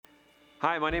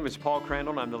Hi, my name is Paul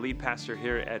Crandall, and I'm the lead pastor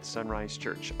here at Sunrise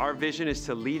Church. Our vision is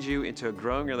to lead you into a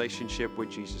growing relationship with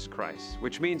Jesus Christ,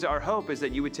 which means our hope is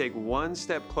that you would take one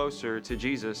step closer to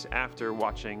Jesus after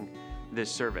watching this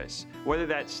service. Whether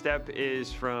that step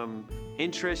is from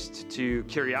interest to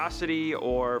curiosity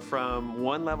or from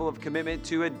one level of commitment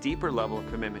to a deeper level of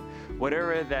commitment.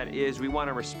 Whatever that is, we want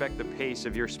to respect the pace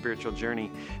of your spiritual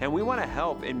journey, and we want to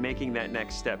help in making that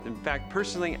next step. In fact,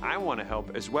 personally, I want to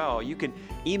help as well. You can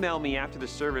email me after the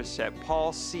service at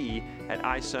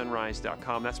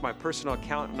paulc@isunrise.com. That's my personal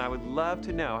account, and I would love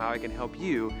to know how I can help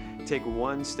you take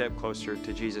one step closer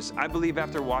to Jesus. I believe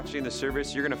after watching the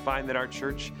service, you're going to find that our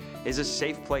church is a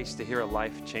safe place to hear a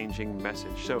life-changing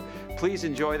message. So please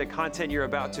enjoy the content you're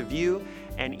about to view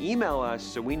and email us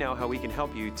so we know how we can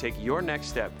help you take your next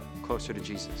step closer to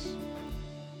Jesus.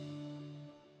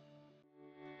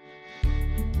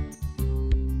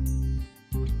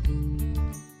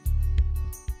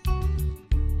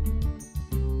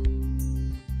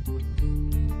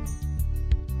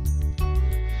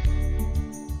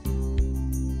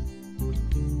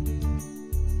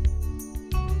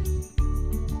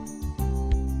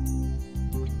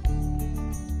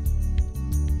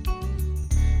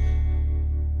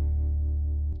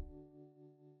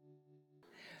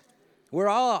 We're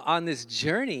all on this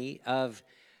journey of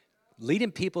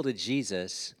leading people to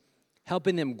Jesus,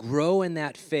 helping them grow in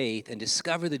that faith and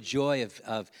discover the joy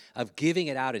of giving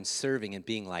it out and serving and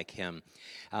being like Him.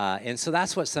 And so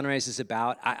that's what Sunrise is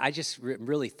about. I just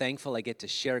really thankful I get to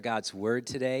share God's Word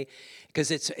today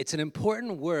because it's an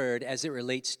important word as it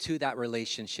relates to that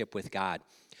relationship with God.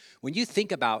 When you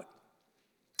think about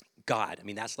God, I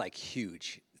mean, that's like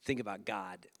huge. Think about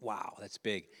God. Wow, that's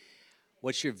big.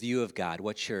 What's your view of God?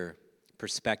 What's your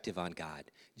perspective on God?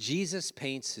 Jesus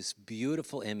paints this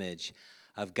beautiful image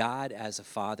of God as a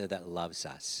Father that loves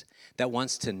us, that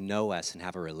wants to know us and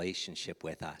have a relationship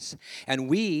with us. And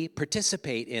we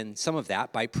participate in some of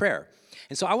that by prayer.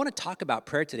 And so I want to talk about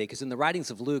prayer today because in the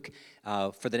writings of Luke,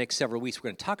 for the next several weeks, we're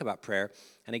going to talk about prayer.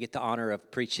 And I get the honor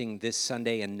of preaching this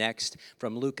Sunday and next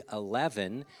from Luke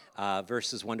 11,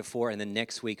 verses 1 to 4, and then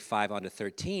next week, 5 on to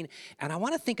 13. And I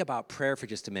want to think about prayer for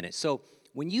just a minute. So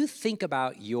when you think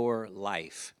about your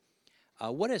life,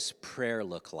 what does prayer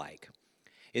look like?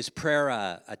 Is prayer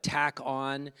a tack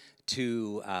on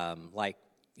to like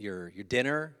your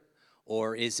dinner?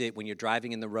 Or is it when you're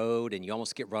driving in the road and you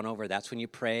almost get run over, that's when you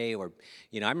pray? Or,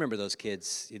 I remember those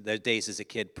days as a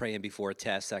kid praying before a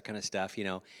test, that kind of stuff,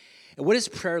 And what does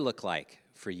prayer look like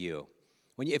for you?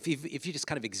 If you just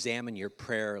kind of examine your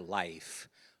prayer life,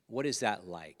 what is that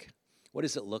like? What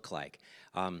does it look like?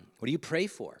 What do you pray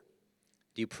for?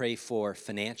 Do you pray for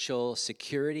financial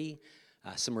security,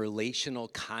 some relational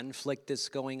conflict that's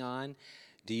going on?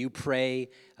 Do you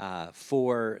pray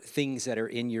for things that are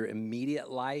in your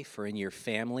immediate life or in your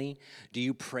family? Do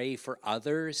you pray for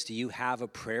others? Do you have a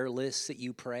prayer list that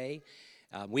you pray?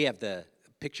 We have the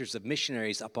pictures of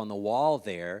missionaries up on the wall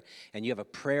there, and you have a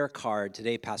prayer card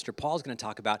today Pastor Paul's going to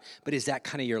talk about, but is that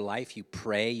kind of your life? You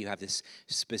pray, you have this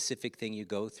specific thing you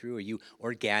go through? Are you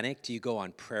organic? Do you go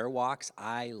on prayer walks?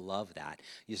 I love that.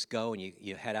 You just go and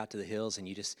you head out to the hills and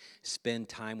you just spend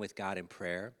time with God in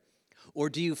prayer.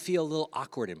 Or do you feel a little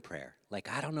awkward in prayer? Like,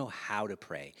 I don't know how to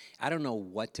pray. I don't know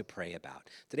what to pray about.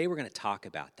 Today we're going to talk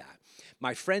about that.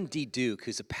 My friend Dee Duke,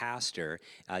 who's a pastor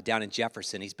down in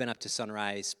Jefferson, he's been up to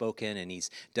Sunrise, spoken, and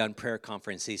he's done prayer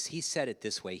conferences. He said it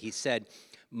this way. He said,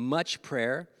 much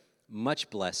prayer, much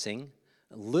blessing,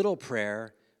 little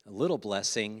prayer, little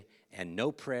blessing, and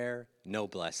no prayer, no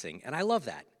blessing. And I love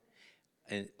that.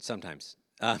 And sometimes.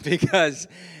 Because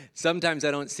sometimes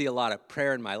I don't see a lot of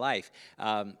prayer in my life.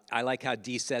 I like how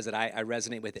Dee says it. I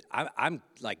resonate with it. I'm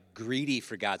like greedy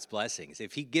for God's blessings.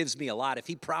 If He gives me a lot, if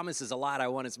He promises a lot, I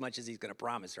want as much as He's going to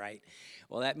promise, right?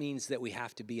 Well, that means that we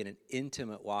have to be in an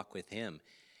intimate walk with Him.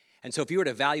 And so if you were to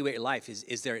evaluate your life,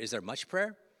 is there much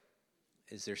prayer?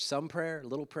 Is there some prayer,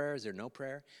 little prayer? Is there no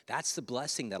prayer? That's the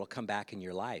blessing that'll come back in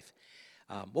your life.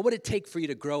 What would it take for you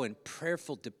to grow in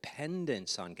prayerful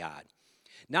dependence on God?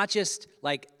 Not just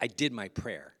like I did my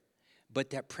prayer, but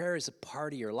that prayer is a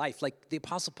part of your life. Like the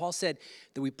Apostle Paul said,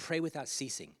 that we pray without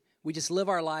ceasing. We just live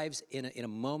our lives in a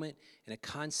moment, in a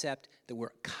concept that we're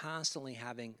constantly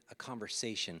having a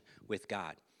conversation with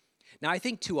God. Now, I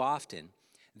think too often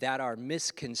that our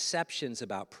misconceptions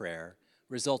about prayer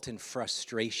result in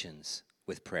frustrations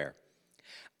with prayer.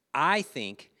 I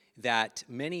think that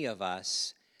many of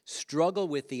us struggle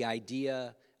with the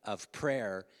idea of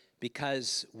prayer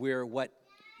because we're what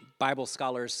Bible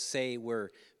scholars say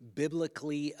we're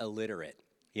biblically illiterate.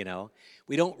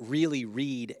 We don't really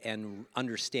read and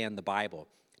understand the Bible.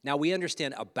 Now, we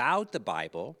understand about the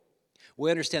Bible, We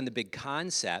understand the big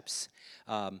concepts,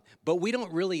 but we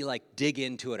don't really like dig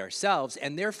into it ourselves,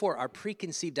 and therefore our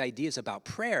preconceived ideas about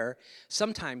prayer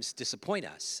sometimes disappoint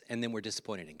us, and then we're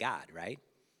disappointed in God, right?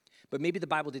 But maybe the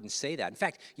Bible didn't say that. In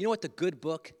fact, you know what the good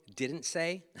book didn't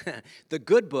say? The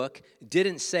good book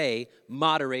didn't say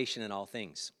moderation in all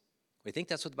things. We think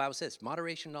that's what the Bible says,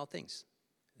 moderation in all things.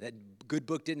 That good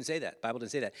book didn't say that. The Bible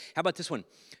didn't say that. How about this one?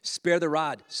 Spare the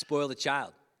rod, spoil the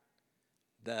child.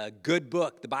 The good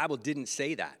book, the Bible didn't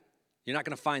say that. You're not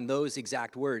going to find those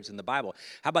exact words in the Bible.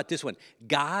 How about this one?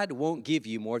 God won't give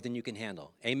you more than you can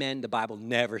handle. Amen. The Bible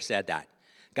never said that.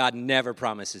 God never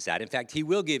promises that. In fact, he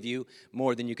will give you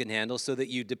more than you can handle so that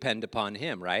you depend upon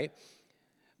him, right?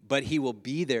 But he will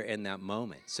be there in that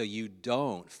moment so you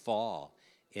don't fall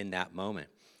in that moment.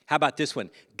 How about this one?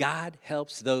 God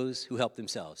helps those who help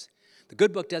themselves. The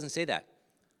good book doesn't say that.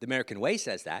 The American way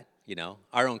says that,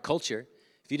 our own culture.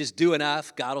 If you just do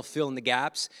enough, God will fill in the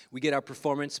gaps. We get our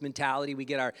performance mentality. We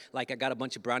get our, I got a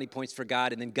bunch of brownie points for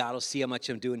God, and then God will see how much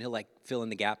I'm doing. He'll, fill in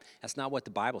the gap. That's not what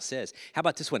the Bible says. How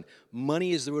about this one?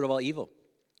 Money is the root of all evil.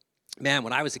 Man,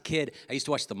 when I was a kid, I used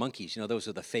to watch the Monkees. Those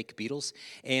are the fake Beatles.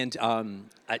 And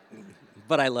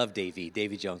but I love Davy.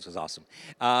 Davy Jones was awesome.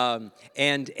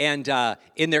 And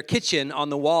in their kitchen on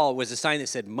the wall was a sign that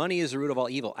said, money is the root of all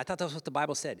evil. I thought that was what the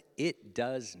Bible said. It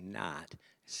does not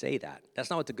say that. That's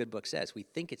not what the good book says. We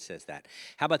think it says that.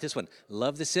 How about this one?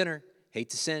 Love the sinner, hate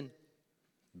the sin.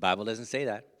 The Bible doesn't say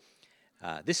that.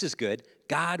 This is good.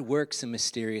 God works in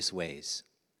mysterious ways.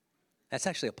 That's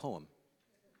actually a poem.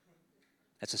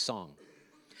 That's a song.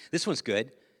 This one's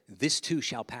good. This too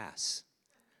shall pass.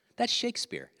 That's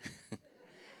Shakespeare.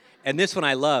 And this one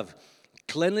I love.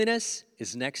 Cleanliness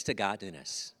is next to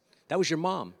godliness. That was your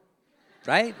mom,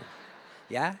 right?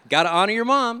 Yeah? Got to honor your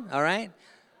mom, all right?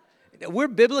 We're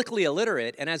biblically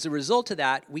illiterate, and as a result of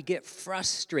that, we get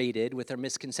frustrated with our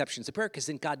misconceptions of prayer because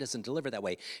then God doesn't deliver that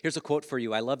way. Here's a quote for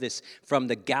you. I love this from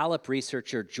the Gallup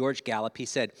researcher, George Gallup. He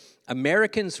said,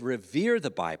 Americans revere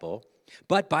the Bible,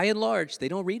 but by and large, they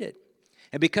don't read it.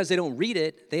 And because they don't read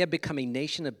it, they have become a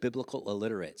nation of biblical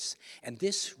illiterates. And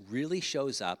this really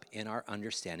shows up in our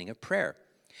understanding of prayer.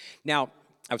 Now,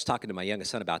 I was talking to my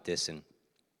youngest son about this, and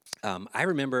I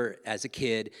remember as a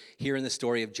kid hearing the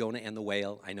story of Jonah and the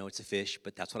whale. I know it's a fish,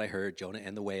 but that's what I heard, Jonah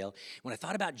and the whale. When I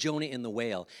thought about Jonah and the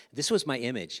whale, this was my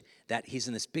image, that he's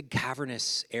in this big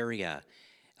cavernous area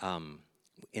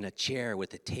in a chair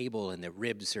with a table, and the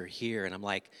ribs are here. And I'm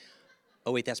like,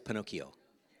 oh, wait, that's Pinocchio.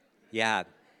 Yeah.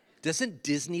 Doesn't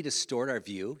Disney distort our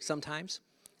view sometimes?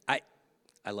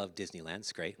 I love Disneyland.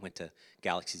 It's great. Went to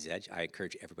Galaxy's Edge. I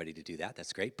encourage everybody to do that.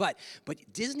 That's great. But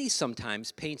Disney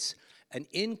sometimes paints an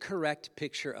incorrect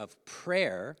picture of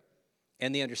prayer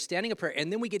and the understanding of prayer.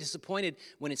 And then we get disappointed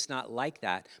when it's not like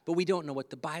that. But we don't know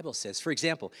what the Bible says. For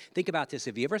example, think about this.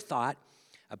 Have you ever thought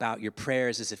about your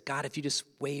prayers as if, God, if you just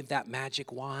wave that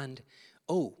magic wand.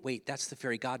 Oh, wait, that's the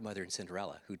fairy godmother in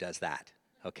Cinderella who does that.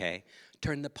 Okay?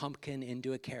 Turn the pumpkin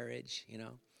into a carriage,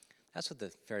 That's what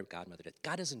the fairy godmother did.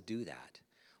 God doesn't do that.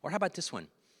 Or how about this one?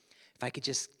 If I could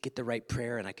just get the right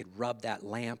prayer and I could rub that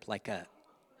lamp like a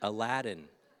Aladdin,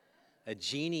 a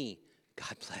genie.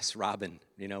 God bless Robin,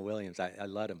 Williams. I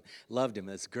loved him.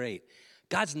 That's great.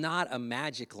 God's not a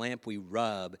magic lamp we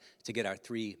rub to get our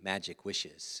 3 magic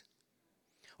wishes.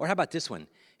 Or how about this one?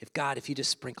 If you just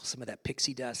sprinkle some of that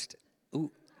pixie dust,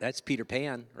 ooh, that's Peter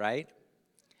Pan, right?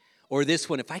 Or this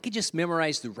one, if I could just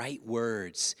memorize the right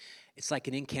words, it's like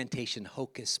an incantation,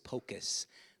 hocus pocus.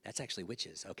 That's actually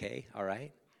witches, okay? All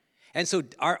right? And so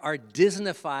our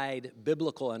Disneyfied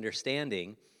biblical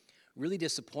understanding really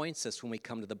disappoints us when we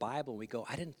come to the Bible and we go,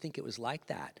 I didn't think it was like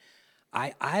that.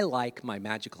 I like my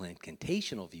magical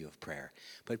incantational view of prayer,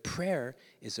 but prayer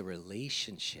is a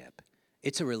relationship.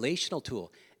 It's a relational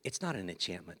tool. It's not an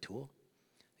enchantment tool.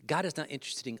 God is not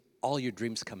interested in all your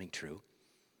dreams coming true.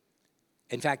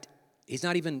 In fact, he's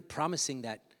not even promising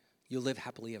that you'll live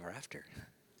happily ever after.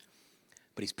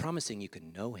 But he's promising you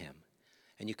can know him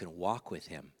and you can walk with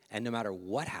him. And no matter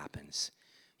what happens,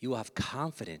 you will have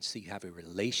confidence that you have a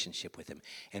relationship with him.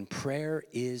 And prayer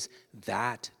is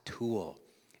that tool.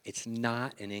 It's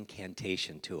not an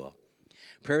incantation tool.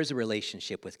 Prayer is a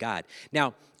relationship with God.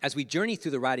 Now, as we journey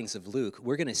through the writings of Luke,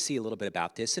 we're going to see a little bit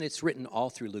about this, and it's written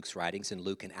all through Luke's writings in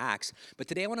Luke and Acts. But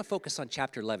today I want to focus on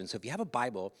chapter 11. So if you have a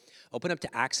Bible, open up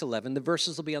to Acts 11. The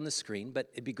verses will be on the screen, but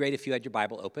it'd be great if you had your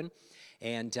Bible open.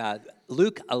 And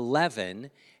Luke 11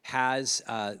 has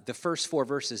the first 4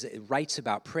 verses. It writes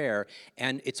about prayer,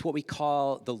 and it's what we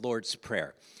call the Lord's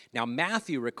Prayer. Now,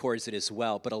 Matthew records it as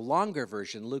well, but a longer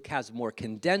version. Luke has a more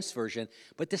condensed version,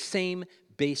 but the same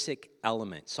basic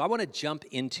elements. So I want to jump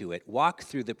into it, walk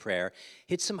through the prayer,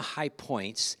 hit some high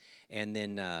points, and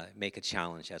then make a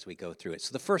challenge as we go through it.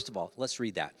 So the first of all, let's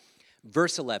read that.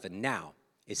 Verse 11, now,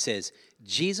 it says,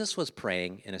 Jesus was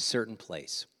praying in a certain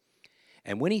place.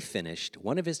 And when he finished,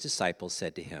 one of his disciples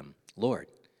said to him, Lord,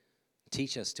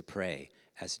 teach us to pray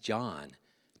as John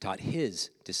taught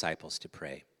his disciples to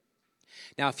pray.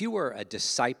 Now, if you were a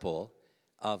disciple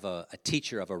of a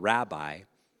teacher, of a rabbi,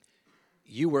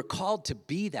 you were called to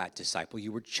be that disciple.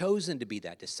 You were chosen to be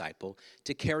that disciple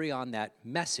to carry on that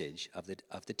message of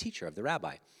the teacher, of the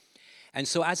rabbi. And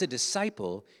so as a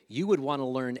disciple, you would want to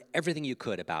learn everything you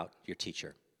could about your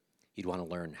teacher. You'd want to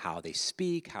learn how they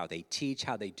speak, how they teach,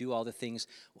 how they do all the things,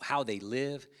 how they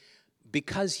live,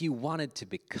 because you wanted to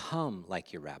become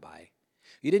like your rabbi.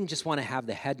 You didn't just want to have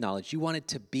the head knowledge. You wanted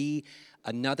to be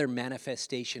another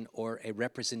manifestation or a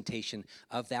representation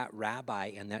of that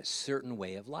rabbi and that certain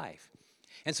way of life.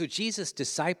 And so Jesus'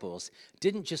 disciples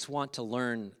didn't just want to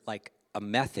learn like a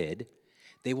method.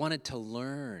 They wanted to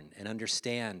learn and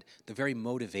understand the very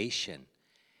motivation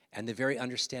and the very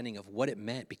understanding of what it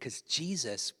meant, because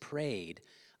Jesus prayed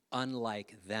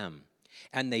unlike them.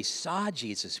 And they saw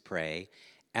Jesus pray,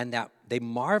 and that they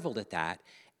marveled at that.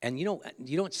 And you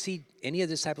don't see any of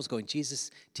the disciples going,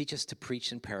 Jesus, teach us to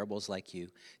preach in parables like you.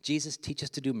 Jesus, teach us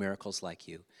to do miracles like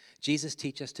you. Jesus,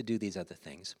 teach us to do these other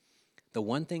things. The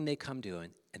one thing they come to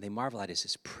and they marvel at is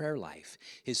his prayer life,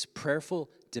 his prayerful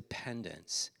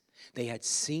dependence. They had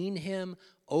seen him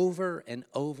over and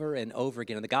over and over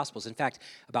again in the Gospels. In fact,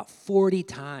 about 40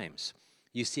 times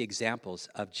you see examples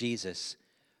of Jesus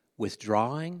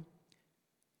withdrawing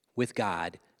with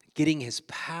God, getting his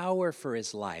power for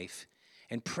his life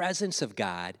and presence of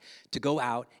God to go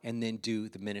out and then do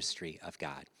the ministry of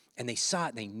God. And they saw it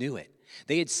and they knew it.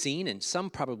 They had seen, and some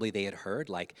probably they had heard,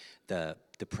 like the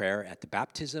prayer at the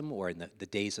baptism or in the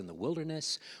days in the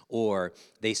wilderness, or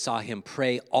they saw him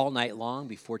pray all night long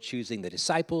before choosing the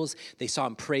disciples. They saw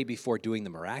him pray before doing the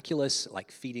miraculous,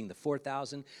 like feeding the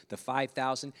 4,000, the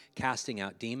 5,000, casting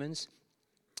out demons.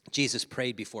 Jesus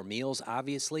prayed before meals,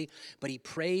 obviously, but he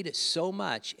prayed so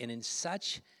much and in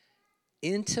such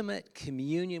intimate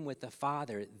communion with the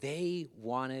Father. They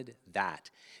wanted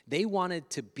that. They wanted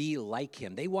to be like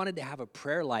him. They wanted to have a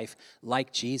prayer life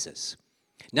like Jesus.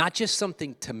 Not just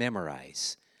something to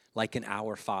memorize, like an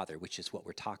Our Father, which is what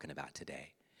we're talking about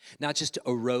today. Not just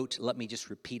a rote, let me just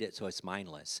repeat it so it's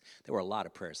mindless. There were a lot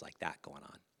of prayers like that going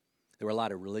on. There were a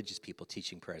lot of religious people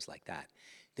teaching prayers like that.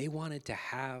 They wanted to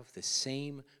have the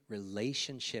same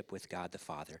relationship with God the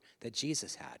Father that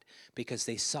Jesus had, because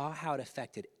they saw how it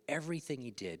affected everything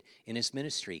he did in his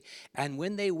ministry. And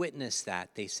when they witnessed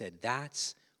that, they said,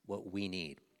 that's what we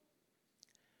need.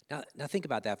 Now think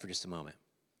about that for just a moment.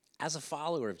 As a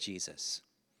follower of Jesus,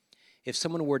 if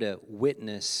someone were to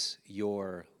witness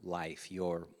your life,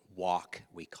 your walk,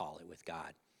 we call it, with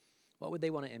God, what would they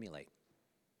want to emulate?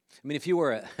 I mean, if you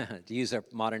were, to use our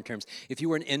modern terms, if you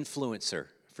were an influencer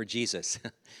for Jesus,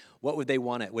 what would they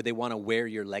want to? Would they want to wear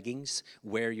your leggings,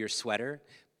 wear your sweater,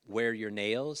 wear your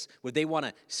nails? Would they want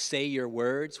to say your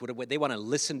words? Would they want to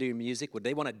listen to your music? Would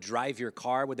they want to drive your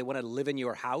car? Would they want to live in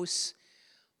your house?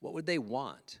 What would they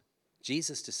want?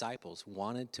 Jesus' disciples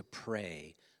wanted to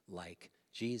pray like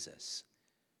Jesus.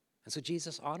 And so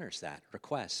Jesus honors that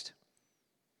request.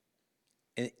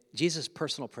 And Jesus'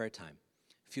 personal prayer time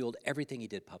fueled everything he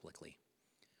did publicly.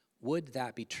 Would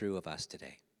that be true of us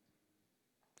today?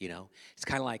 You know, it's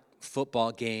kind of like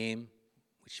football game,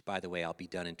 which, by the way, I'll be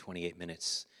done in 28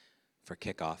 minutes for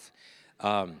kickoff.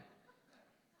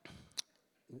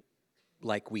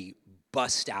 Like we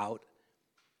bust out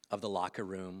of the locker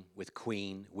room with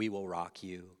Queen, "We Will Rock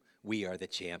You," "We Are the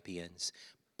Champions,"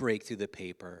 break through the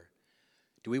paper.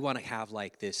 Do we want to have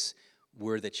like this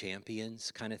 "we're the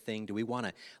champions" kind of thing? Do we want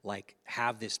to like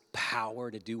have this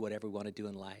power to do whatever we want to do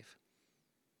in life?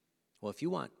 Well, if you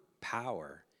want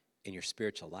power in your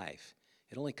spiritual life,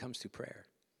 it only comes through prayer.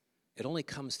 It only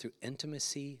comes through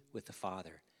intimacy with the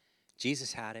Father.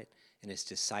 Jesus had it, and his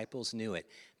disciples knew it,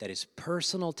 that his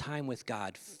personal time with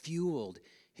God fueled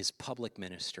his public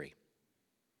ministry.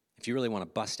 If you really want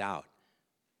to bust out,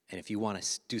 and if you want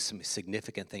to do some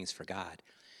significant things for God,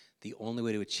 the only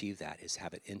way to achieve that is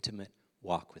have an intimate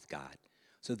walk with God,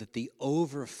 so that the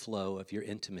overflow of your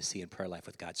intimacy and prayer life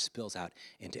with God spills out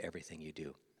into everything you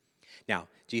do. Now,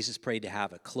 Jesus prayed to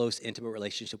have a close, intimate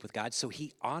relationship with God, so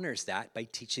he honors that by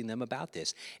teaching them about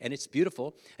this. And it's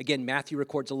beautiful. Again, Matthew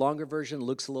records a longer version,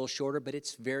 Luke's a little shorter, but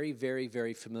it's very, very,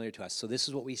 very familiar to us. So this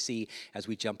is what we see as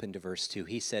we jump into verse 2.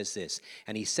 He says this,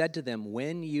 "And he said to them,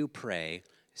 when you pray,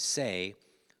 say,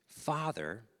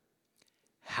 Father,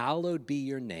 hallowed be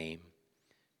your name,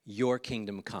 your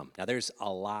kingdom come." Now, there's a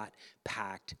lot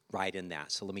packed right in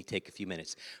that, so let me take a few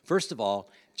minutes. First of all,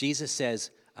 Jesus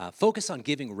says, focus on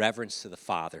giving reverence to the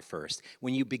Father first.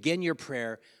 When you begin your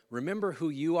prayer, remember who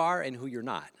you are and who you're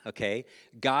not, okay?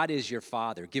 God is your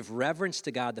Father. Give reverence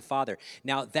to God the Father.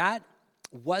 Now, that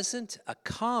wasn't a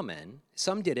common,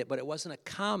 some did it, but it wasn't a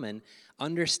common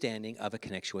understanding of a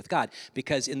connection with God.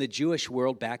 Because in the Jewish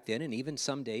world back then, and even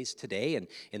some days today, and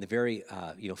in the very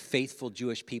faithful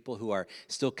Jewish people who are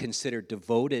still considered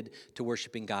devoted to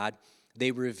worshiping God,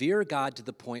 they revere God to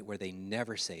the point where they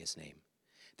never say his name.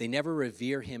 They never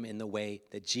revere him in the way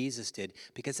that Jesus did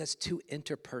because that's too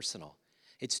interpersonal.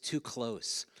 It's too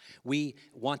close. We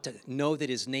want to know that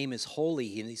his name is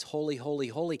holy, and he's holy, holy,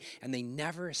 holy, and they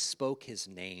never spoke his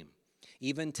name.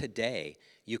 Even today,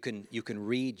 you can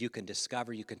read, you can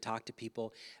discover, you can talk to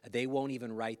people. They won't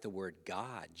even write the word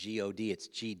God, G-O-D, it's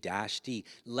G-D,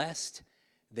 lest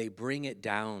they bring it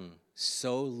down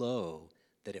so low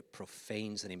that it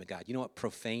profanes the name of God. You know what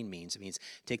profane means? It means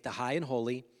take the high and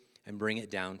holy and bring it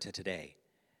down to today.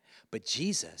 But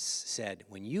Jesus said,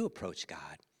 when you approach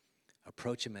God,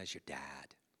 approach him as your dad.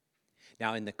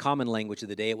 Now, in the common language of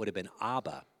the day, it would have been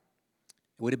Abba.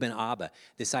 It would have been Abba,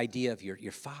 this idea of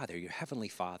your father, your heavenly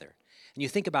father. And you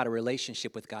think about a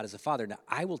relationship with God as a father. Now,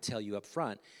 I will tell you up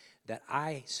front that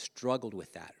I struggled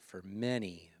with that for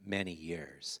many, many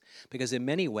years. Because in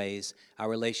many ways, our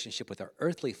relationship with our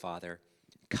earthly father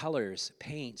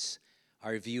paints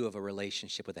our view of a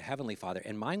relationship with a heavenly father.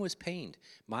 And mine was pained.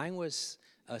 Mine was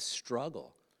a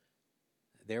struggle.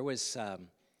 There was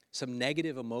some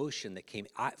negative emotion that came.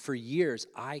 For years,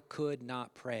 I could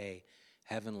not pray,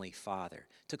 Heavenly Father.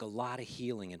 It took a lot of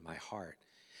healing in my heart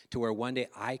to where one day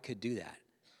I could do that.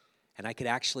 And I could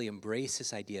actually embrace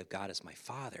this idea of God as my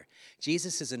Father.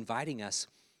 Jesus is inviting us,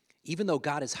 even though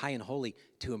God is high and holy,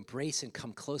 to embrace and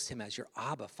come close to him as your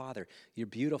Abba Father, your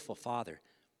beautiful Father.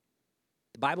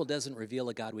 The Bible doesn't reveal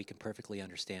a God we can perfectly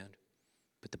understand,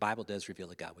 but the Bible does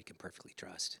reveal a God we can perfectly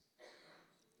trust.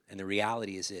 And the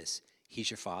reality is this,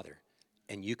 he's your Father,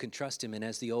 and you can trust him. And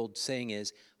as the old saying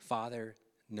is, Father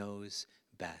knows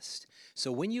best.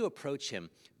 So when you approach him,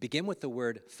 begin with the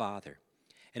word Father.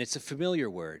 And it's a familiar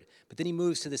word, but then he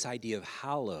moves to this idea of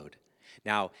hallowed.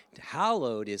 Now,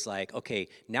 hallowed is like, okay,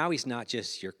 now he's not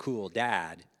just your cool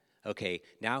dad. Okay,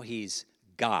 now he's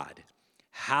God.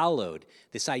 Hallowed,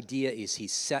 this idea is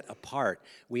he's set apart.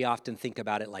 We often think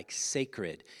about it like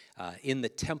sacred. In the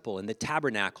temple, in the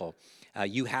tabernacle,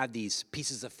 you have these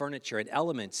pieces of furniture and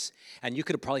elements, and you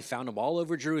could have probably found them all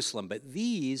over Jerusalem, but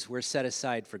these were set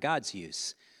aside for God's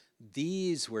use.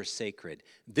 These were sacred.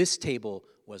 This table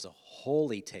was a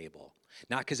holy table,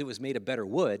 not because it was made of better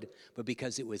wood, but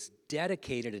because it was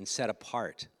dedicated and set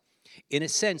apart. In a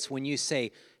sense, when you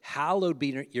say, hallowed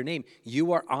be your name,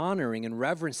 you are honoring and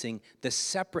reverencing the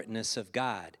separateness of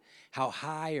God, how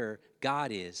higher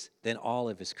God is than all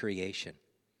of his creation.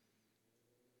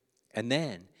 And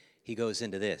then he goes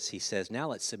into this. He says, now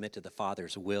let's submit to the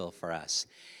Father's will for us.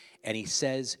 And he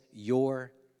says,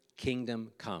 your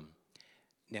kingdom come.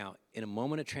 Now, in a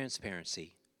moment of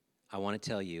transparency, I want to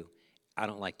tell you, I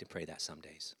don't like to pray that some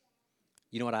days.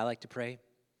 You know what I like to pray?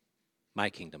 My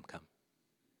kingdom come.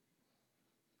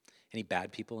 Any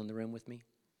bad people in the room with me?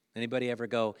 Anybody ever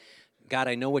go, God,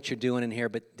 I know what you're doing in here,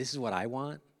 but this is what I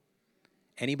want?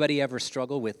 Anybody ever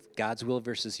struggle with God's will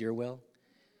versus your will?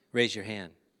 Raise your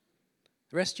hand.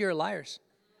 The rest of you are liars.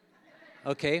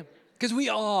 Okay? Because we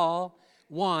all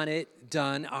want it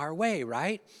done our way,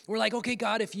 right? We're like, okay,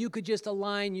 God, if you could just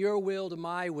align your will to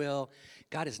my will.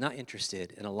 God is not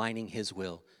interested in aligning his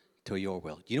will to your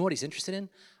will. You know what he's interested in?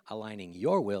 Aligning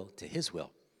your will to his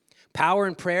will. Power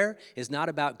in prayer is not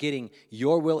about getting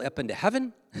your will up into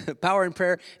heaven. Power in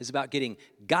prayer is about getting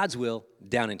God's will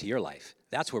down into your life.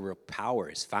 That's where real power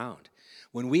is found.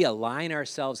 When we align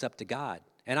ourselves up to God,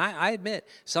 and I admit,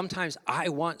 sometimes I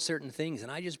want certain things,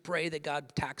 and I just pray that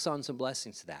God tacks on some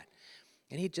blessings to that.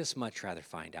 And he'd just much rather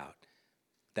find out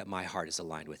that my heart is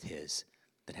aligned with his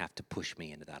than have to push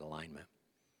me into that alignment.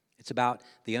 It's about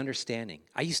the understanding.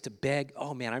 I used to beg, I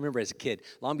remember as a kid,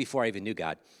 long before I even knew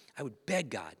God, I would beg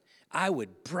God. I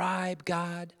would bribe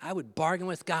God. I would bargain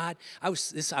with God. I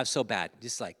was so bad.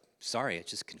 It's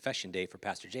just confession day for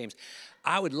Pastor James.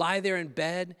 I would lie there in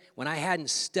bed when I hadn't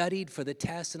studied for the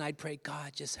test, and I'd pray,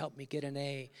 God, just help me get an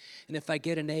A. And if I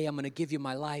get an A, I'm going to give you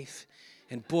my life.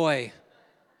 And boy,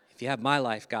 if you have my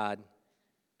life, God,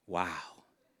 wow,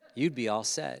 you'd be all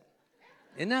set.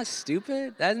 Isn't that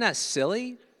stupid? Isn't that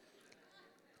silly?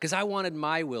 Because I wanted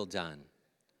my will done.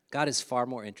 God is far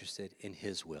more interested in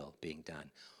his will being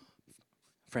done.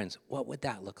 Friends, what would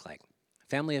that look like?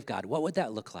 Family of God, what would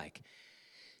that look like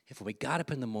if we got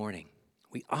up in the morning,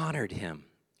 we honored him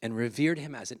and revered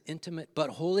him as an intimate but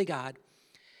holy God,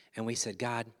 and we said,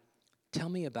 God, tell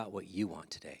me about what you want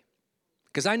today.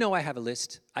 Because I know I have a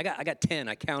list. I got 10.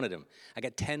 I counted them. I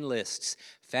got 10 lists.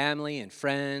 Family and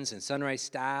friends and Sunrise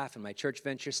staff and my church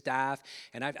venture staff.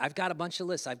 And I've got a bunch of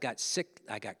lists. I've got sick.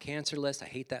 I got cancer list. I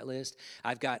hate that list.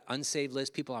 I've got unsaved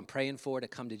list. People I'm praying for to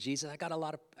come to Jesus. I got a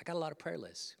lot of prayer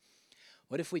lists.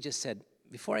 What if we just said,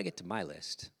 before I get to my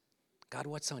list, God,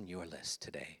 what's on your list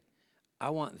today? I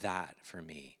want that for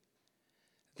me.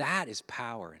 That is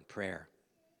power in prayer.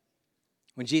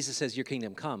 When Jesus says, your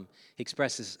kingdom come, he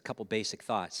expresses a couple basic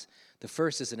thoughts. The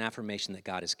first is an affirmation that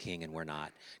God is king and we're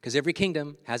not. Because every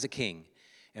kingdom has a king.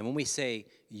 And when we say,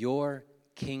 your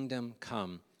kingdom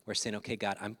come, we're saying, okay,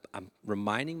 God, I'm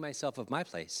reminding myself of my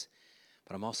place,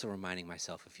 but I'm also reminding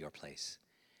myself of your place.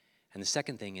 And the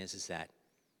second thing is that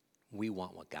we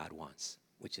want what God wants,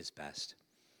 which is best.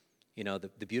 You know,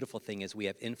 the beautiful thing is we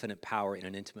have infinite power in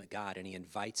an intimate God, and he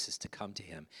invites us to come to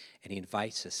him, and he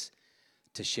invites us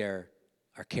to share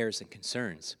our cares and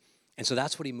concerns. And so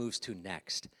that's what he moves to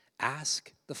next.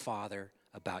 Ask the Father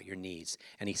about your needs.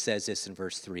 And he says this in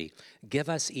verse 3, give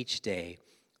us each day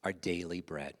our daily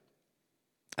bread.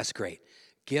 That's great.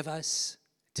 Give us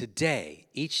today,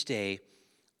 each day,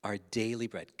 our daily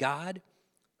bread. God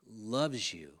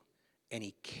loves you, and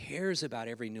he cares about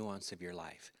every nuance of your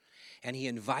life. And he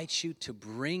invites you to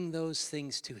bring those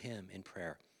things to him in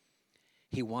prayer.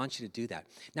 He wants you to do that.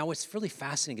 Now, what's really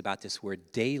fascinating about this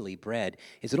word daily bread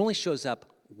is it only shows up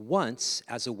once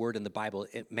as a word in the Bible,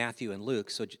 in Matthew and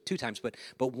Luke, so 2 times,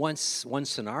 but once, one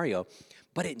scenario,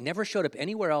 but it never showed up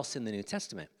anywhere else in the New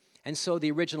Testament. And so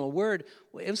the original word,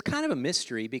 it was kind of a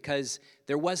mystery because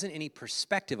there wasn't any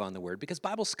perspective on the word. Because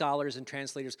Bible scholars and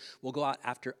translators will go out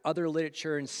after other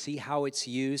literature and see how it's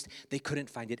used. They couldn't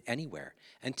find it anywhere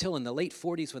until in the late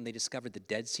 40s when they discovered the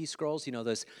Dead Sea Scrolls. You know,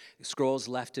 those scrolls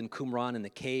left in Qumran in the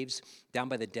caves down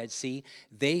by the Dead Sea.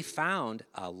 They found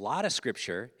a lot of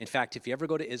scripture. In fact, if you ever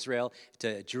go to Israel,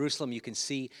 to Jerusalem, you can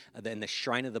see in the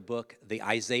shrine of the book, the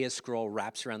Isaiah scroll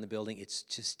wraps around the building. It's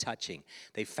just touching.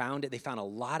 They found it. They found a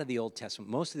lot of the Old Testament,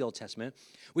 most of the Old Testament,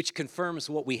 which confirms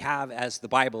what we have as the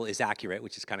Bible is accurate,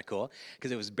 which is kind of cool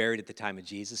because it was buried at the time of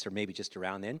Jesus or maybe just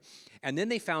around then. And then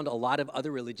they found a lot of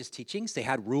other religious teachings. They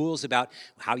had rules about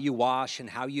how you wash and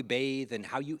how you bathe and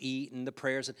how you eat and the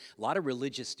prayers, and a lot of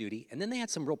religious duty. And then they had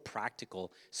some real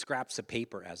practical scraps of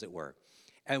paper, as it were.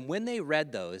 And when they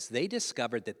read those, they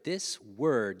discovered that this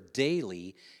word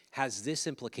daily has this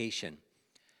implication.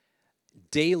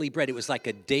 Daily bread. It was like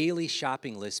a daily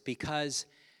shopping list because,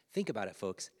 think about it,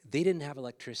 folks, they didn't have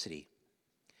electricity.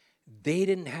 They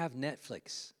didn't have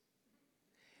Netflix.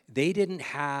 They didn't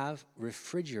have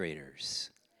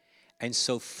refrigerators. And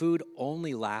so food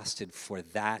only lasted for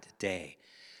that day.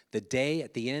 The day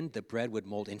at the end, the bread would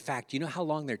mold. In fact, you know how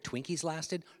long their Twinkies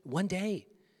lasted? 1 day.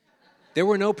 There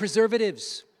were no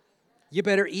preservatives. You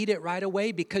better eat it right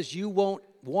away because you won't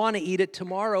want to eat it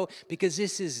tomorrow because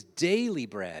this is daily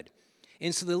bread.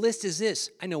 And so the list is this.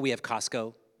 I know we have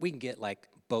Costco. We can get like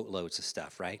boatloads of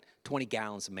stuff, right? 20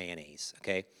 gallons of mayonnaise,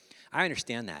 okay? I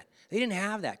understand that. They didn't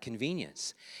have that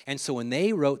convenience. And so when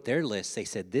they wrote their list, they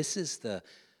said, this is the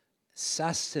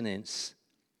sustenance,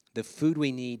 the food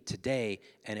we need today,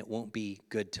 and it won't be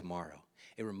good tomorrow.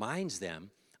 It reminds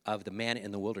them of the manna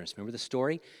in the wilderness. Remember the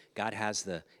story? God has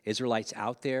the Israelites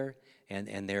out there,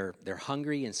 and they're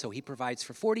hungry, and so he provides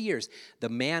for 40 years the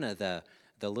manna,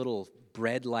 the little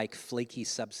bread-like flaky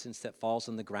substance that falls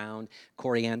on the ground,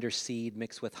 coriander seed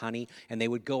mixed with honey, and they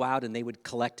would go out and they would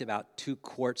collect about 2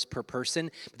 quarts per person,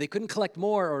 but they couldn't collect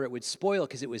more or it would spoil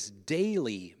because it was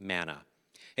daily manna.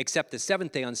 Except the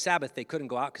 7th day on Sabbath, they couldn't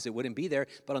go out because it wouldn't be there,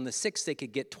 but on the 6th, they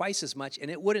could get twice as much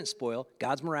and it wouldn't spoil.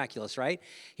 God's miraculous, right?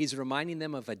 He's reminding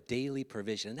them of a daily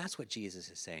provision, and that's what Jesus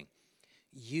is saying.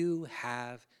 You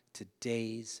have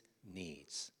today's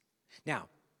needs. Now,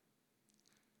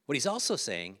 what he's also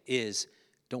saying is,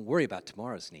 don't worry about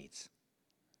tomorrow's needs.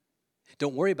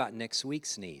 Don't worry about next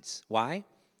week's needs. Why?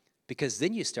 Because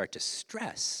then you start to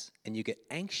stress and you get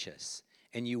anxious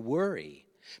and you worry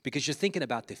because you're thinking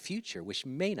about the future, which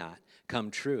may not come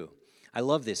true. I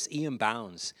love this. E.M.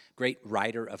 Bounds, great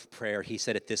writer of prayer, he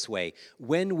said it this way: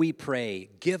 when we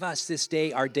pray, give us this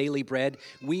day our daily bread,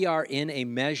 we are in a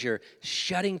measure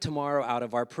shutting tomorrow out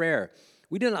of our prayer.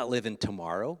 We do not live in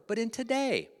tomorrow, but in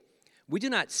today. We do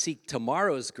not seek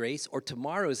tomorrow's grace or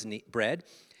tomorrow's bread.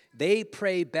 They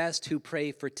pray best who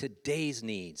pray for today's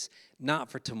needs,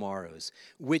 not for tomorrow's,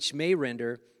 which may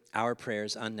render our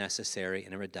prayers unnecessary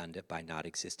and redundant by not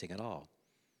existing at all.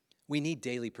 We need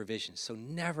daily provision, so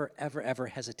never, ever, ever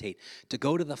hesitate to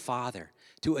go to the Father,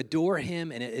 to adore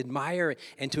him and admire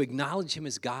and to acknowledge him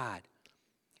as God,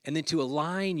 and then to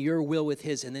align your will with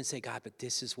his and then say, God, but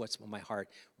this is what's on my heart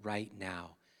right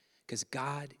now. because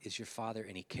God is your Father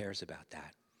and he cares about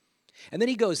that. And then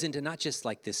he goes into not just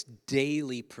like this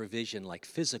daily provision like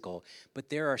physical, but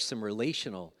there are some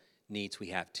relational needs we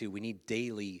have too. We need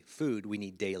daily food. We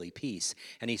need daily peace.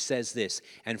 And he says this,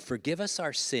 and forgive us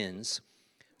our sins,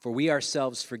 for we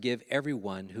ourselves forgive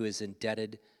everyone who is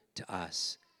indebted to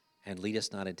us, and lead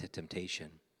us not into temptation.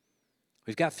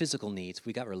 We've got physical needs.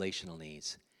 We've got relational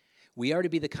needs. We are to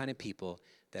be the kind of people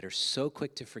that are so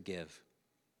quick to forgive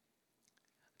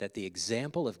that the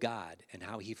example of God and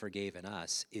how he forgave in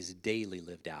us is daily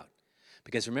lived out.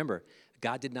 Because remember,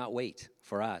 God did not wait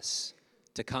for us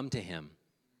to come to him,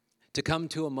 to come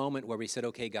to a moment where we said,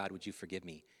 okay, God, would you forgive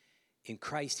me? In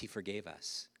Christ, he forgave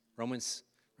us. Romans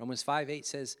 5:8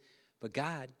 says, but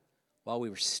God, while we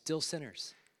were still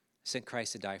sinners, sent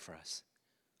Christ to die for us.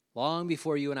 Long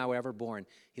before you and I were ever born,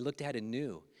 he looked ahead and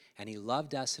knew, and he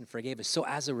loved us and forgave us. So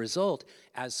as a result,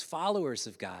 as followers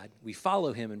of God, we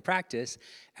follow him in practice,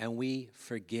 and we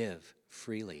forgive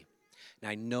freely. Now,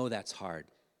 I know that's hard.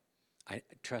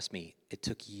 Trust me, it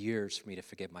took years for me to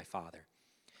forgive my father.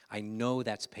 I know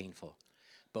that's painful.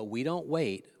 But we don't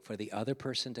wait for the other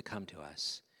person to come to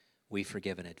us. We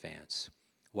forgive in advance.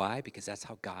 Why? Because that's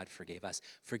how God forgave us.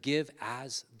 Forgive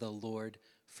as the Lord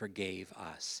forgave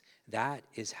us. That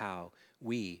is how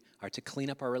we are to clean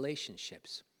up our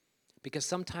relationships. Because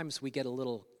sometimes we get a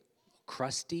little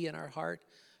crusty in our heart,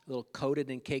 a little coated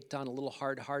and caked on, a little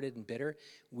hard-hearted and bitter.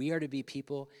 We are to be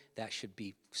people that should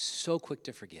be so quick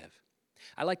to forgive.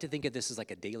 I like to think of this as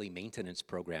like a daily maintenance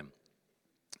program.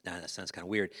 Now, that sounds kind of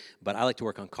weird, but I like to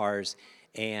work on cars,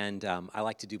 and I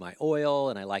like to do my oil,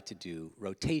 and I like to do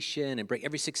rotation and brake.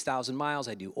 Every 6,000 miles,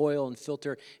 I do oil and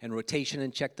filter and rotation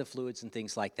and check the fluids and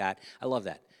things like that. I love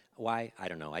that. Why? I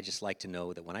don't know. I just like to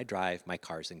know that when I drive, my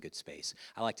car's in good space.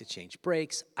 I like to change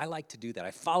brakes. I like to do that.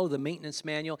 I follow the maintenance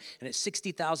manual, and at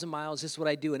 60,000 miles, this is what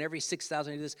I do, and every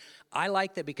 6,000, I do this. I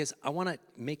like that because I want to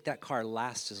make that car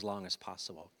last as long as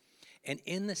possible. And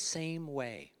in the same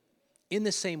way,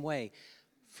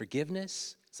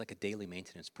 forgiveness is like a daily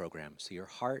maintenance program, so your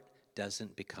heart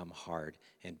doesn't become hard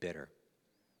and bitter.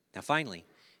 Now, finally,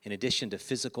 in addition to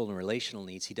physical and relational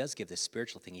needs, he does give this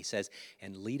spiritual thing. He says,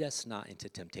 and lead us not into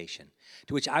temptation,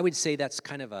 to which I would say that's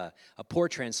kind of a poor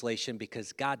translation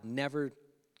because God never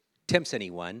tempts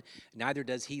anyone, neither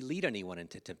does he lead anyone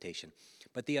into temptation.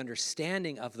 But the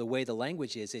understanding of the way the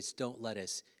language is, it's don't let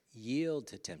us yield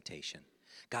to temptation.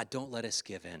 God, don't let us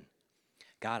give in.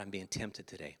 God, I'm being tempted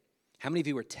today. How many of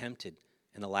you were tempted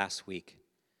in the last week?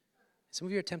 Some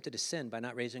of you are tempted to sin by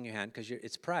not raising your hand because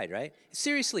it's pride, right?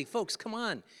 Seriously, folks, come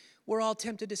on. We're all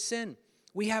tempted to sin.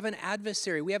 We have an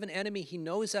adversary. We have an enemy. He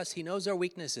knows us. He knows our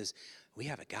weaknesses. We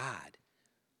have a God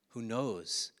who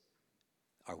knows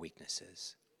our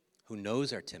weaknesses, who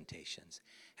knows our temptations,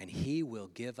 and he will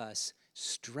give us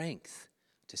strength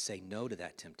to say no to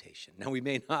that temptation. Now, we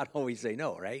may not always say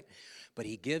no, right? But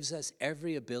he gives us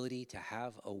every ability to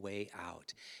have a way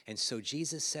out. And so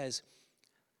Jesus says,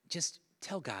 just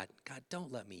tell God, God,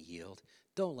 don't let me yield.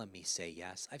 Don't let me say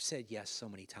yes. I've said yes so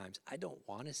many times. I don't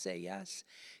want to say yes.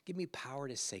 Give me power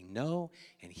to say no,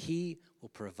 and he will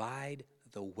provide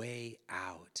the way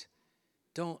out.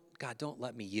 God, don't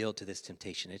let me yield to this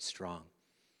temptation. It's strong.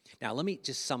 Now, let me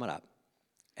just sum it up,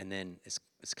 and then it's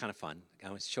kind of fun. I'm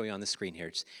going to show you on the screen here.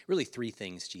 It's really 3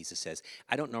 things Jesus says.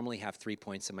 I don't normally have 3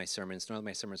 points in my sermons. Normally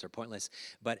my sermons are pointless.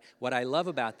 But what I love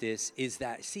about this is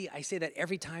that, see, I say that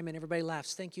every time and everybody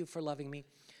laughs. Thank you for loving me.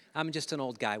 I'm just an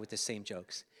old guy with the same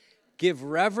jokes. Give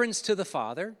reverence to the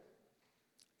Father.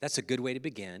 That's a good way to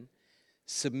begin.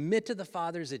 Submit to the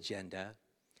Father's agenda.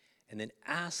 And then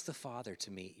ask the Father to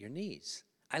meet your needs.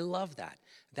 I love that.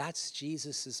 That's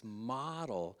Jesus'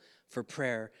 model for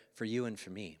prayer for you and for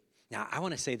me. Now, I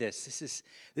want to say this.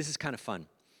 This is kind of fun.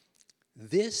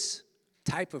 This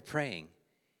type of praying,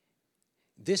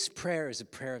 this prayer is a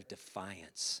prayer of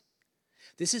defiance.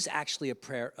 This is actually a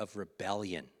prayer of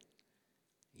rebellion.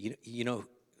 You know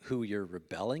who you're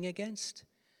rebelling against?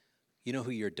 You know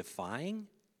who you're defying?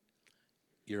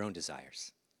 Your own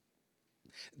desires.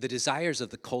 The desires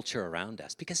of the culture around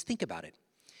us. Because think about it.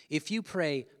 If you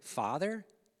pray, Father,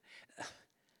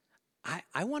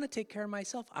 I want to take care of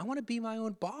myself. I want to be my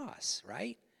own boss,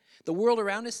 right? The world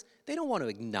around us, they don't want to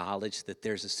acknowledge that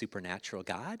there's a supernatural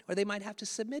God, or they might have to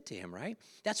submit to him, right?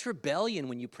 That's rebellion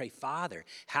when you pray, Father.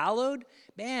 Hallowed,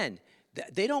 man,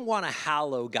 they don't want to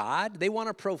hallow God. They want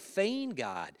to profane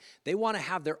God. They want to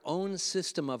have their own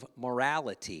system of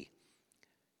morality.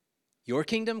 Your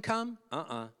kingdom come?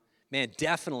 Man,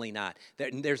 definitely not.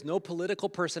 There's no political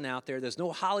person out there. There's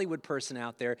no Hollywood person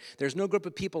out there. There's no group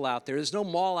of people out there. There's no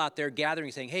mall out there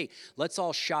gathering saying, hey, let's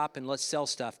all shop and let's sell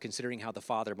stuff considering how the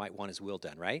Father might want his will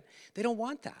done, right? They don't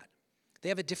want that. They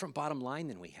have a different bottom line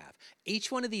than we have. Each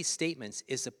one of these statements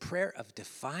is a prayer of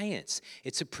defiance.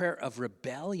 It's a prayer of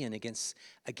rebellion against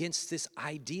this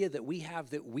idea that we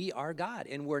have that we are God,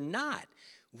 and we're not.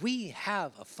 We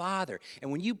have a Father.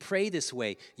 And when you pray this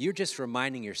way, you're just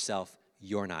reminding yourself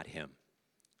you're not him.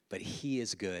 But he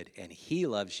is good, and he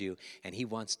loves you, and he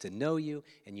wants to know you,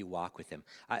 and you walk with him.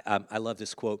 I love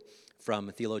this quote from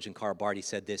theologian Karl Barth. He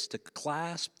said this: to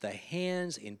clasp the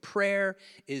hands in prayer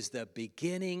is the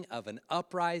beginning of an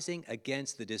uprising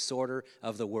against the disorder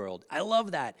of the world. I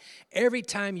love that. Every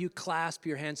time you clasp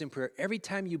your hands in prayer, every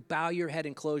time you bow your head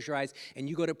and close your eyes and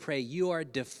you go to pray, you are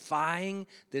defying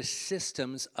the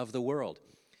systems of the world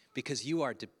because you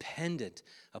are dependent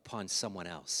upon someone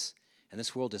else. And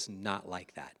this world does not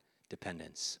like that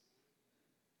dependence.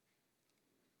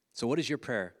 So what does your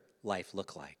prayer life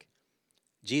look like?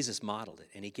 Jesus modeled it,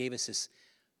 and he gave us this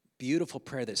beautiful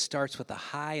prayer that starts with the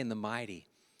high and the mighty,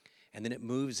 and then it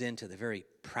moves into the very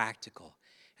practical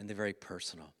and the very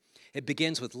personal. It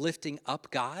begins with lifting up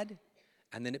God,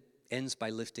 and then it ends by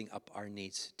lifting up our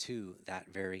needs to that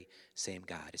very same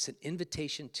God. It's an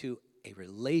invitation to a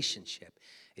relationship.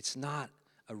 It's not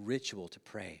a ritual to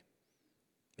pray.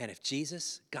 Man, if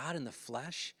Jesus, God in the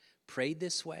flesh, prayed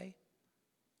this way,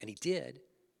 and he did,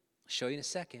 I'll show you in a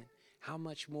second, how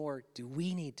much more do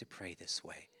we need to pray this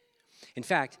way? In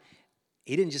fact,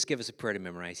 he didn't just give us a prayer to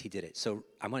memorize, he did it. So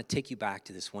I want to take you back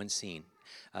to this one scene.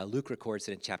 Luke records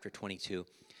it in chapter 22,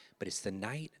 but it's the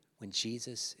night when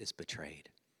Jesus is betrayed.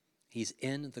 He's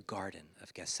in the Garden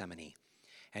of Gethsemane.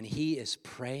 And he is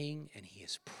praying, and he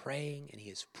is praying, and he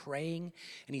is praying,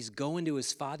 and he's going to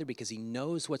his Father because he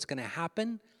knows what's going to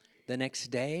happen the next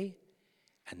day,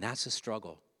 and that's a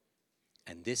struggle.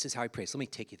 And this is how he prays. Let me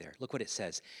take you there. Look what it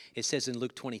says. It says in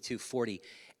Luke 22:40,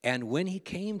 and when he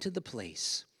came to the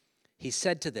place, he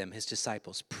said to them, his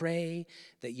disciples, pray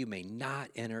that you may not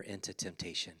enter into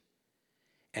temptation.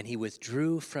 And he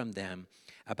withdrew from them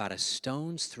about a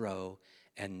stone's throw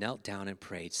and knelt down and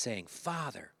prayed, saying,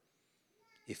 Father,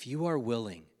 if you are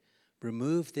willing,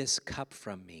 remove this cup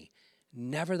from me.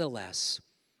 Nevertheless,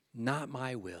 not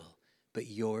my will, but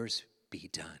yours be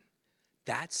done.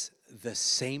 That's the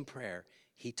same prayer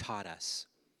he taught us.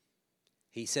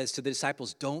 He says to the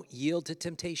disciples, don't yield to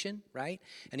temptation, right?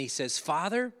 And he says,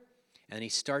 Father, and he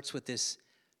starts with this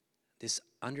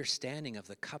understanding of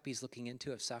the cup he's looking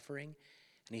into of suffering.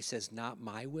 And he says, not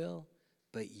my will,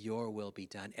 but your will be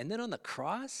done. And then on the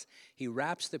cross, he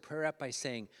wraps the prayer up by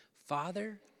saying,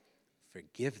 Father,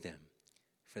 forgive them,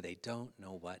 for they don't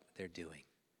know what they're doing.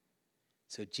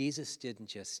 So Jesus didn't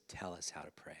just tell us how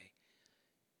to pray.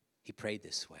 He prayed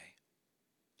this way.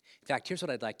 In fact, here's what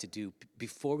I'd like to do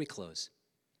before we close.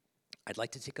 I'd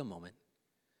like to take a moment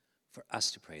for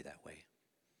us to pray that way.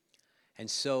 And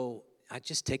so I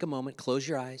just take a moment, close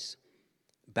your eyes,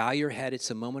 bow your head.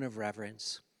 It's a moment of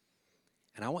reverence.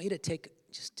 And I want you to take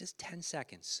just 10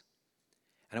 seconds.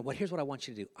 And here's what I want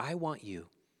you to do. I want you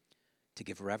to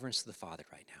give reverence to the Father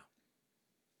right now.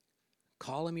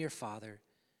 Call him your Father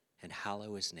and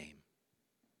hallow his name.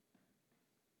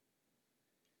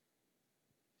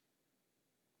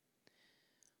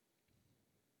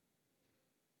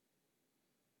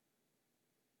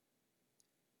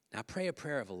 Now pray a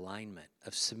prayer of alignment,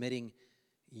 of submitting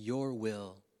your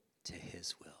will to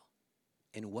his will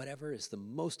in whatever is the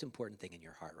most important thing in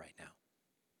your heart right now.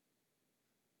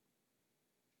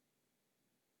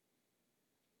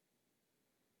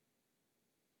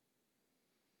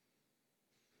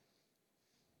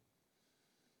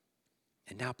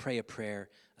 And now pray a prayer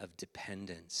of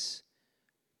dependence,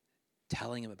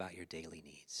 telling him about your daily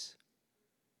needs.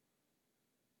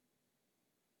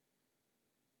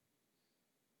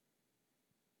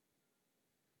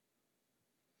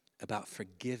 About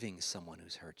forgiving someone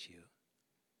who's hurt you.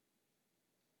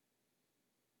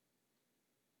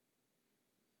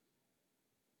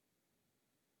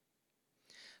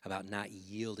 About not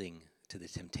yielding to the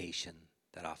temptation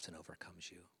that often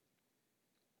overcomes you.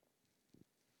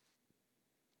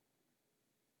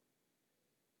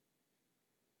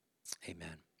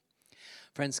 Amen.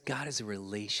 Friends, God is a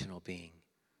relational being.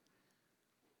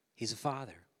 He's a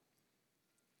father.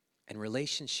 And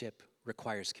relationship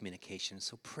requires communication.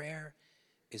 So prayer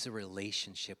is a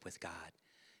relationship with God.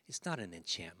 It's not an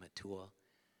enchantment tool.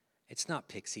 It's not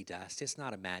pixie dust. It's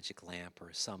not a magic lamp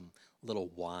or some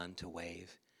little wand to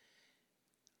wave.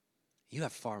 You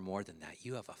have far more than that.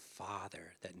 You have a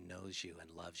Father that knows you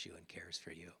and loves you and cares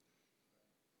for you.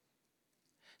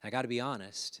 I got to be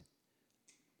honest.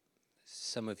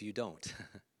 some of you don't,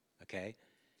 okay?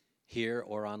 Here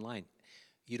or online.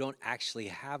 You don't actually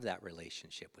have that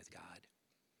relationship with God.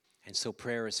 And so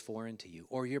prayer is foreign to you,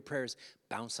 or your prayers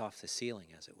bounce off the ceiling,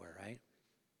 as it were, right?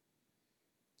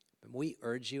 But we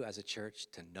urge you as a church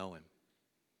to know him.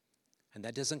 And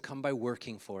that doesn't come by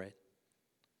working for it.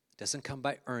 It doesn't come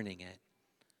by earning it.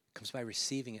 It comes by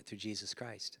receiving it through Jesus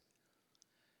Christ.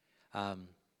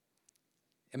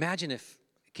 Imagine if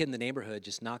a kid in the neighborhood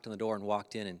just knocked on the door and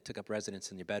walked in and took up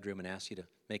residence in your bedroom and asked you to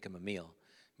make him a meal.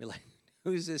 Be like,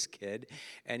 who's this kid?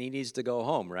 And he needs to go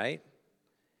home, right?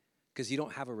 Because you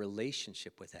don't have a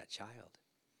relationship with that child.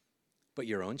 But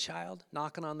your own child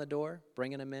knocking on the door,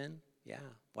 bringing them in, yeah,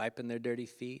 wiping their dirty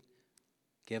feet,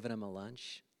 giving them a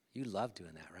lunch. You love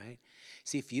doing that, right?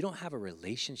 See, if you don't have a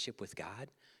relationship with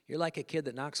God, you're like a kid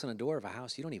that knocks on the door of a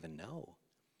house you don't even know.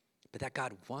 But that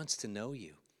God wants to know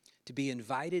you. To be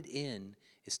invited in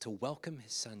is to welcome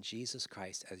his son, Jesus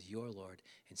Christ, as your Lord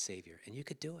and Savior. And you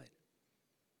could do it.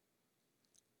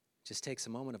 It just takes a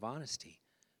moment of honesty,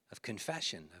 of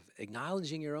confession, of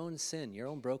acknowledging your own sin, your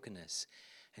own brokenness,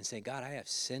 and saying, God, I have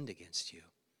sinned against you.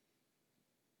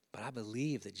 But I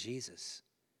believe that Jesus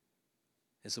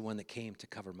is the one that came to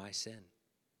cover my sin.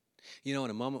 You know, in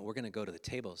a moment, we're going to go to the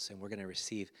tables and we're going to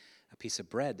receive a piece of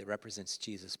bread that represents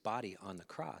Jesus' body on the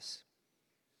cross,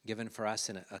 given for us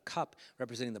in a cup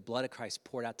representing the blood of Christ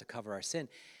poured out to cover our sin.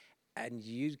 And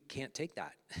you can't take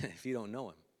that if you don't know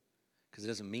him, because it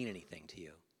doesn't mean anything to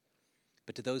you.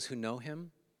 But to those who know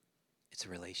him, it's a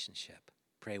relationship.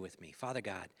 Pray with me. Father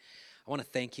God, I want to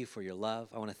thank you for your love.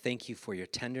 I want to thank you for your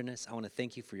tenderness. I want to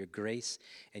thank you for your grace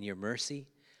and your mercy.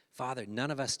 Father,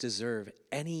 none of us deserve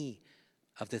any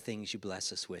of the things you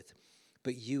bless us with,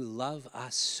 but you love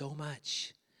us so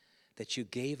much that you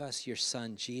gave us your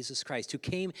son, Jesus Christ, who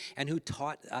came and who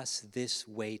taught us this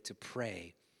way to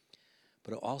pray,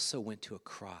 but who also went to a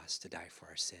cross to die for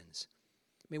our sins.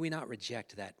 May we not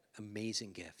reject that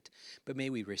amazing gift, but may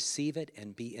we receive it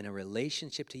and be in a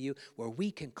relationship to you where we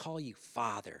can call you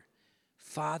Father,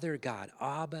 Father God,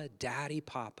 Abba, Daddy,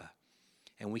 Papa,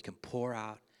 and we can pour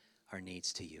out our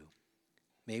needs to you.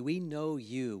 May we know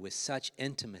you with such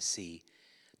intimacy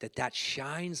that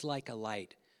shines like a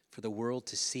light for the world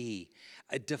to see,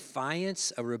 a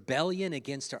defiance, a rebellion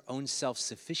against our own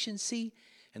self-sufficiency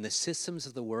and the systems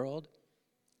of the world,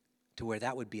 to where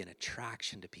that would be an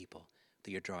attraction to people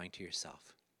that you're drawing to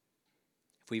yourself.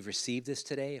 If we've received this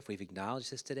today, if we've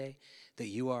acknowledged this today, that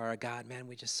you are our God, man,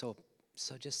 we're just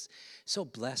so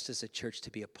blessed as a church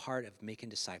to be a part of making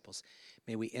disciples.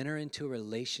 May we enter into a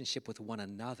relationship with one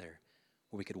another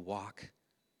where we could walk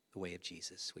the way of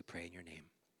Jesus. We pray in your name.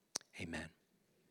 Amen.